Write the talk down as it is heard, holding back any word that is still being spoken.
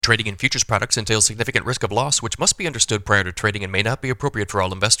Trading in futures products entails significant risk of loss, which must be understood prior to trading and may not be appropriate for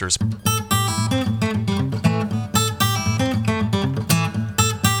all investors.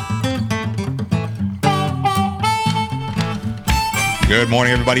 Good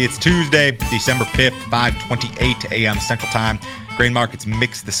morning, everybody. It's Tuesday, December 5th, 5:28 a.m. Central Time. Grain markets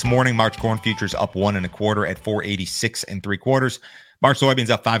mixed this morning. March corn futures up 1 1/4 at 486 3/4. March soybeans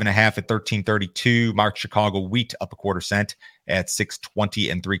up 5 1/2 at 13.32. March Chicago wheat up 1/4 cent at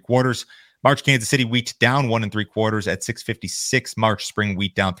 6.20 3/4. March Kansas City wheat down 1 3/4 at 6.56. March spring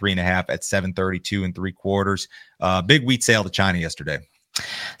wheat down 3 1/2 at 7.32 3/4. Big wheat sale to China yesterday.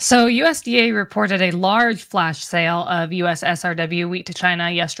 So USDA reported a large flash sale of U.S. SRW wheat to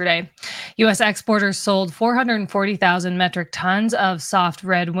China yesterday. U.S. exporters sold 440,000 metric tons of soft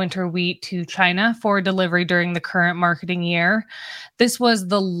red winter wheat to China for delivery during the current marketing year. This was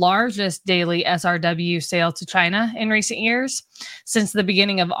the largest daily SRW sale to China in recent years. Since the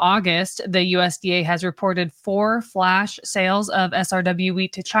beginning of August, the USDA has reported 4 flash sales of SRW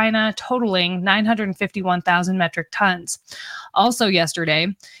wheat to China, totaling 951,000 metric tons. Also yesterday,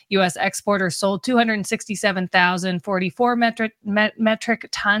 U.S. exporters sold 267,044 metric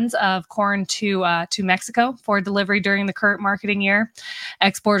tons of corn to Mexico for delivery during the current marketing year.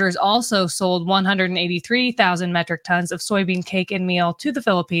 Exporters also sold 183,000 metric tons of soybean cake and meal to the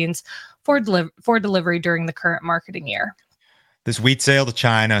Philippines for delivery during the current marketing year. This wheat sale to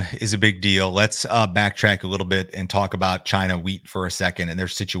China is a big deal. Let's backtrack a little bit and talk about China wheat for a second and their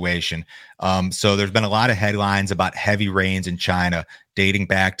situation. So there's been a lot of headlines about heavy rains in China dating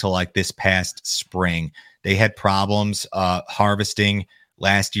back to like this past spring. They had problems harvesting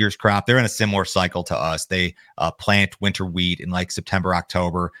last year's crop. They're in a similar cycle to us. They plant winter wheat in like September,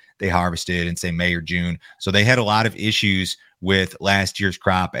 October. They harvested in say May or June. So they had a lot of issues with last year's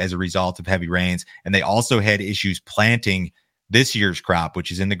crop as a result of heavy rains. And they also had issues planting this year's crop, which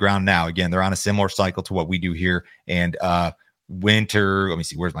is in the ground now. Again, they're on a similar cycle to what we do here. And winter, let me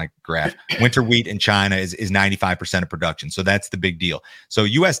see, where's my graph? Winter wheat in China is 95% of production. So that's the big deal. So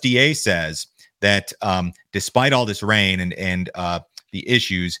USDA says that despite all this rain and the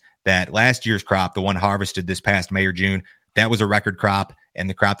issues, that last year's crop, the one harvested this past May or June, that was a record crop. And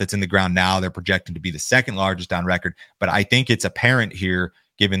the crop that's in the ground now, they're projecting to be the second largest on record. But I think it's apparent here,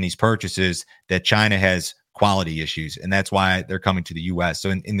 given these purchases, that China has quality issues, and that's why they're coming to the U.S. So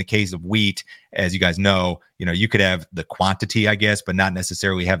in the case of wheat, as you guys know, you could have the quantity, I guess, but not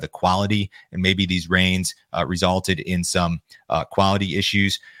necessarily have the quality. And maybe these rains resulted in some quality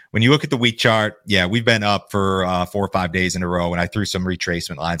issues. When you look at the wheat chart, yeah, we've been up for 4 or 5 days in a row, and I threw some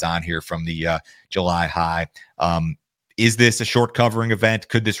retracement lines on here from the July high. Is this a short covering event?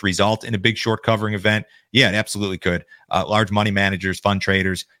 Could this result in a big short covering event? Yeah, it absolutely could. Large money managers, fund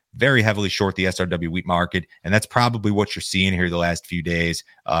traders, very heavily short the SRW wheat market. And that's probably what you're seeing here the last few days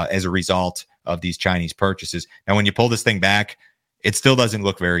as a result of these Chinese purchases. Now, when you pull this thing back, it still doesn't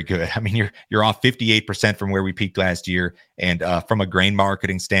look very good. I mean, you're off 58% from where we peaked last year. And from a grain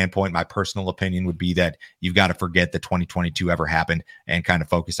marketing standpoint, my personal opinion would be that you've got to forget that 2022 ever happened and kind of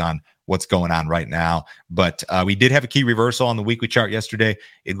focus on what's going on right now. But we did have a key reversal on the weekly chart yesterday.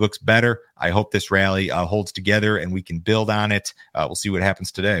 It looks better. I hope this rally holds together and we can build on it. We'll see what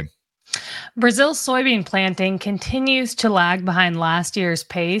happens today. Brazil's soybean planting continues to lag behind last year's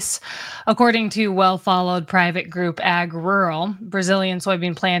pace. According to well-followed private group Ag Rural, Brazilian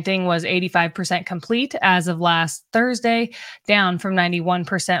soybean planting was 85% complete as of last Thursday, down from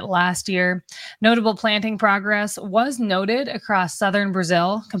 91% last year. Notable planting progress was noted across southern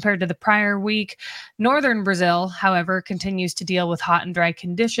Brazil compared to the prior week. Northern Brazil, however, continues to deal with hot and dry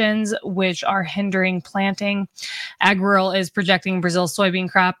conditions, which are hindering planting. Ag Rural is projecting Brazil's soybean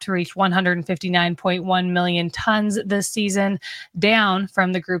crop to reach 159.1 million tons this season, down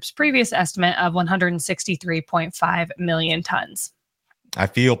from the group's previous estimate of 163.5 million tons. I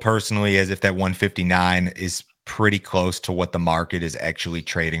feel personally as if that 159 is pretty close to what the market is actually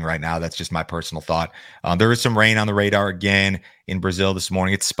trading right now. That's just my personal thought. There is some rain on the radar again in Brazil this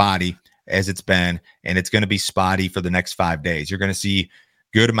morning. It's spotty as it's been, and it's going to be spotty for the next 5 days. You're going to see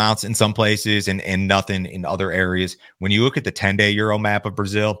good amounts in some places and nothing in other areas. When you look at the 10-day Euro map of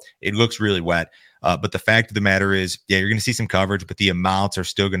Brazil, it looks really wet. But the fact of the matter is, yeah, you're going to see some coverage, but the amounts are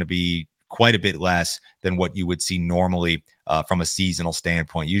still going to be quite a bit less than what you would see normally from a seasonal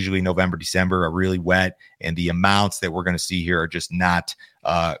standpoint. Usually November, December are really wet, and the amounts that we're going to see here are just not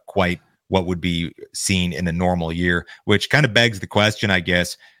quite what would be seen in a normal year, which kind of begs the question, I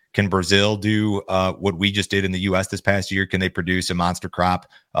guess, can Brazil do what we just did in the U.S. this past year? Can they produce a monster crop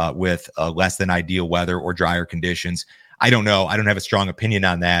with less than ideal weather or drier conditions? I don't know. I don't have a strong opinion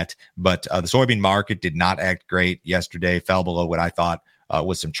on that, but the soybean market did not act great yesterday, fell below what I thought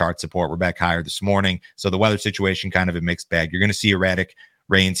with some chart support. We're back higher this morning. So the weather situation kind of a mixed bag. You're going to see erratic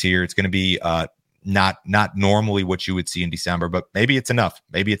rains here. It's going to be not normally what you would see in December, but maybe it's enough.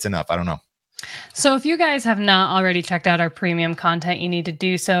 Maybe it's enough. I don't know. So if you guys have not already checked out our premium content, you need to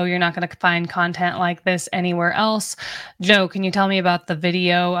do so. You're not going to find content like this anywhere else. Joe, can you tell me about the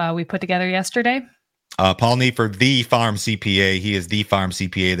video we put together yesterday? Paul Neiffer, the Farm CPA. He is the Farm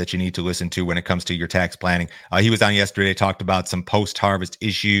CPA that you need to listen to when it comes to your tax planning. He was on yesterday, talked about some post-harvest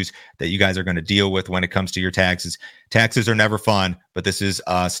issues that you guys are going to deal with when it comes to your taxes. Taxes are never fun, but this is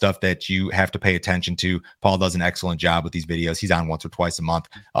stuff that you have to pay attention to. Paul does an excellent job with these videos. He's on once or twice a month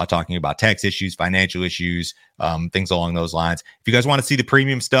talking about tax issues, financial issues, things along those lines. If you guys want to see the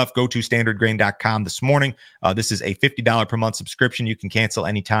premium stuff, go to standardgrain.com this morning. This is a $50 per month subscription. You can cancel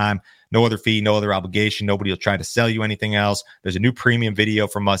anytime. No other fee, no other obligation. Nobody will try to sell you anything else. There's a new premium video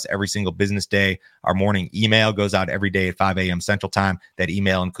from us every single business day. Our morning email goes out every day at 5 a.m. Central Time. That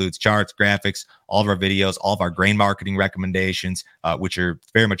email includes charts, graphics, all of our videos, all of our grain marketing recommendations, which are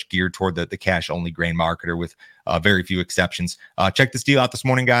very much geared toward the cash-only grain marketer with very few exceptions. Check this deal out this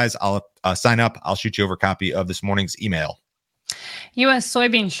morning, guys. I'll sign up. I'll shoot you over a copy of this morning's email. U.S.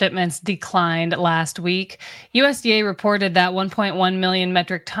 soybean shipments declined last week. USDA reported that 1.1 million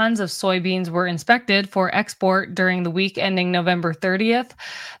metric tons of soybeans were inspected for export during the week ending November 30th.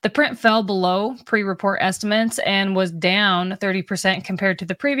 The print fell below pre-report estimates and was down 30% compared to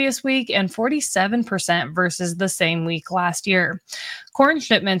the previous week and 47% versus the same week last year. Corn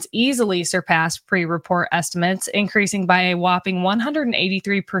shipments easily surpassed pre-report estimates, increasing by a whopping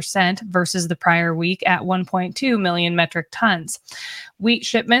 183% versus the prior week at 1.2 million metric tons. Wheat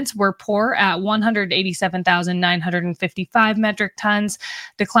shipments were poor at 187,955 metric tons,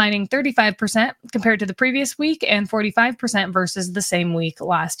 declining 35% compared to the previous week and 45% versus the same week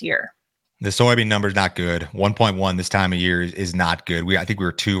last year. The soybean number is not good. 1.1 this time of year is not good. I think we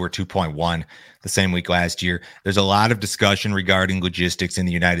were 2 or 2.1 the same week last year. There's a lot of discussion regarding logistics in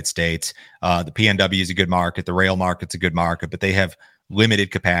the United States. The PNW is a good market. The rail market's a good market, but they have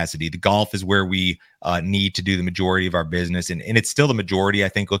limited capacity. The Gulf is where we need to do the majority of our business. And it's still the majority, I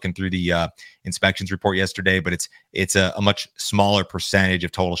think, looking through the inspections report yesterday, but it's a much smaller percentage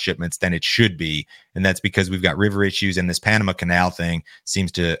of total shipments than it should be. And that's because we've got river issues, and this Panama Canal thing seems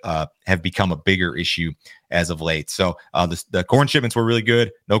to have become a bigger issue as of late. So the corn shipments were really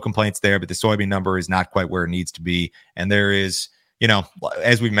good. No complaints there, but the soybean number is not quite where it needs to be. And there is,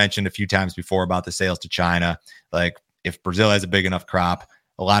 as we've mentioned a few times before about the sales to China, like, if Brazil has a big enough crop,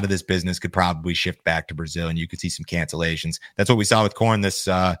 a lot of this business could probably shift back to Brazil, and you could see some cancellations. That's what we saw with corn this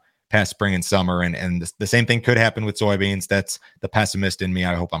past spring and summer, and the same thing could happen with soybeans. That's the pessimist in me.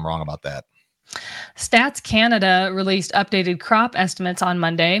 I hope I'm wrong about that. Stats Canada released updated crop estimates on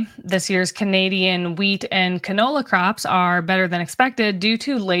Monday. This year's Canadian wheat and canola crops are better than expected due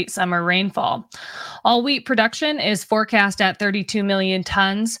to late summer rainfall. All wheat production is forecast at 32 million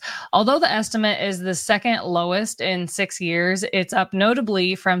tons. Although the estimate is the second lowest in 6 years, it's up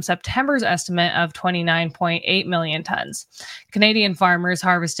notably from September's estimate of 29.8 million tons. Canadian farmers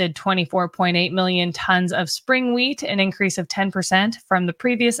harvested 24.8 million tons of spring wheat, an increase of 10% from the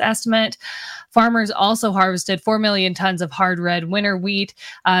previous estimate. Farmers also harvested 4 million tons of hard red winter wheat.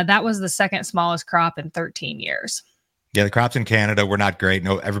 That was the second smallest crop in 13 years. Yeah, the crops in Canada were not great.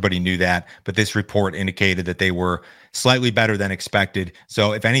 No, everybody knew that, but this report indicated that they were slightly better than expected.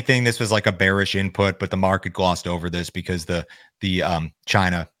 So if anything, this was like a bearish input, but the market glossed over this because the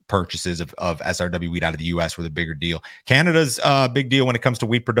China purchases of SRW wheat out of the U.S. were the bigger deal. Canada's a big deal when it comes to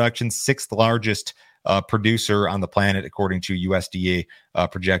wheat production, sixth largest producer on the planet, according to USDA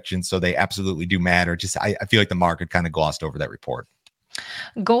projections. So they absolutely do matter. I feel like the market kind of glossed over that report.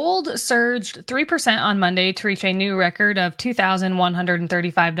 Gold surged 3% on Monday to reach a new record of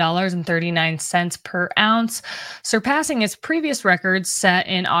 $2,135.39 per ounce, surpassing its previous record set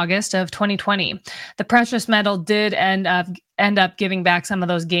in August of 2020. The precious metal did end up giving back some of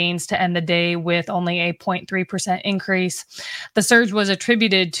those gains to end the day with only a 0.3% increase. The surge was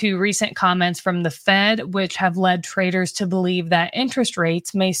attributed to recent comments from the Fed, which have led traders to believe that interest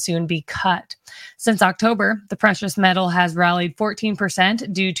rates may soon be cut. Since October, the precious metal has rallied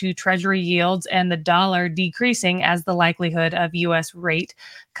 14% due to Treasury yields and the dollar decreasing as the likelihood of U.S. rate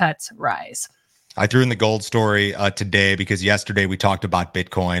cuts rise. I threw in the gold story today because yesterday we talked about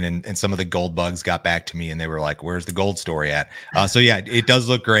Bitcoin and some of the gold bugs got back to me and they were like, where's the gold story at? So yeah, it does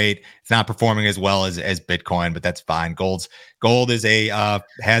look great. It's not performing as well as Bitcoin, but that's fine. Gold is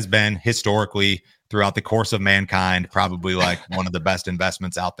has been historically throughout the course of mankind, probably like one of the best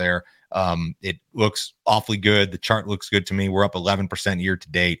investments out there. It looks awfully good. The chart looks good to me. We're up 11% year to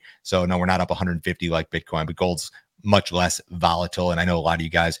date. So no, we're not up 150 like Bitcoin, but gold's much less volatile. And I know a lot of you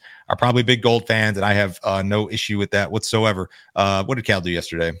guys are probably big gold fans, and I have no issue with that whatsoever. What did Cal do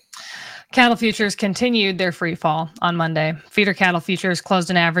yesterday? Cattle futures continued their free fall on Monday. Feeder cattle futures closed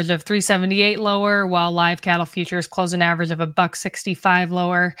an average of 378 lower, while live cattle futures closed an average of $1.65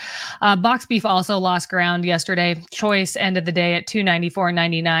 lower. Box beef also lost ground yesterday. Choice ended the day at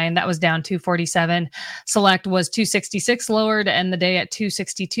 294.99. That was down 247. Select was 266 lower to end the day at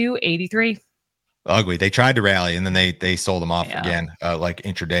 262.83. Ugly. They tried to rally and then they sold them off again, like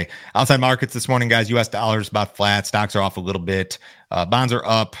intraday. Outside markets this morning, guys. U.S. dollars about flat. Stocks are off a little bit. Bonds are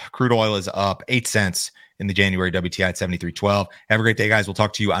up. Crude oil is up 8 cents in the January WTI at 73.12. Have a great day, guys. We'll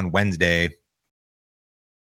talk to you on Wednesday.